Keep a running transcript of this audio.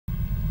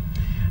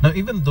Now,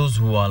 even those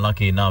who are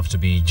lucky enough to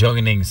be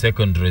joining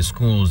secondary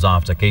schools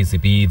after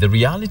KCPE, the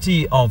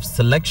reality of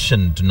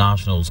selection to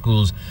national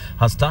schools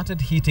has started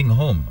hitting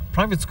home.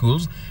 Private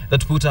schools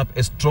that put up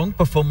a strong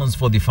performance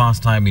for the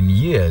first time in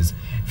years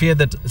fear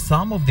that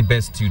some of the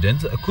best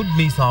students could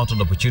miss out on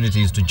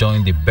opportunities to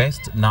join the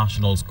best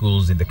national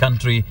schools in the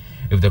country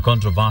if the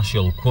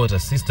controversial quota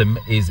system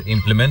is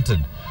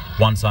implemented.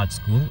 One such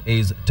school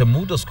is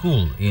Temudo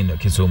School in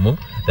Kisumu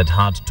that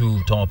had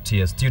two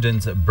top-tier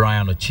students,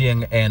 Brian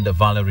Ochieng and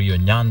Valerie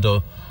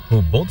Onyando,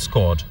 who both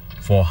scored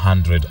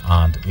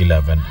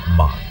 411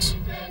 marks.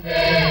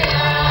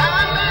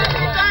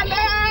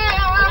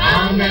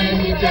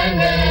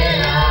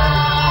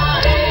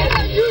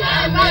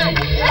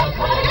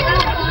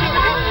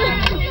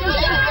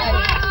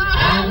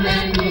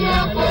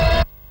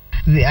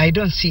 I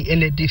don't see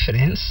any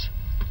difference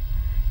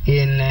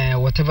in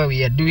whatever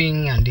we are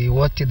doing and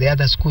what the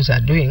other schools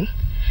are doing,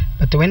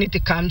 but when it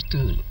comes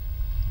to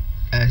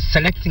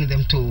selecting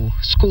them to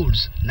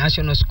schools,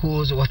 national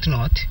schools,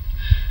 whatnot,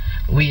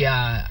 we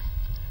are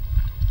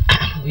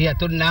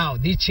told now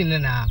these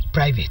children are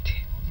private,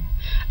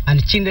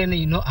 and children,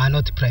 are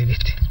not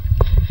private.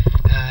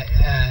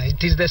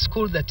 It is the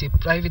school that is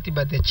private,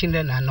 but the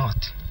children are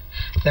not.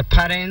 The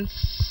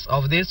parents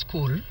of this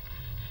school,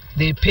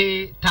 they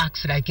pay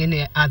tax like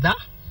any other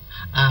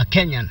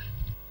Kenyan.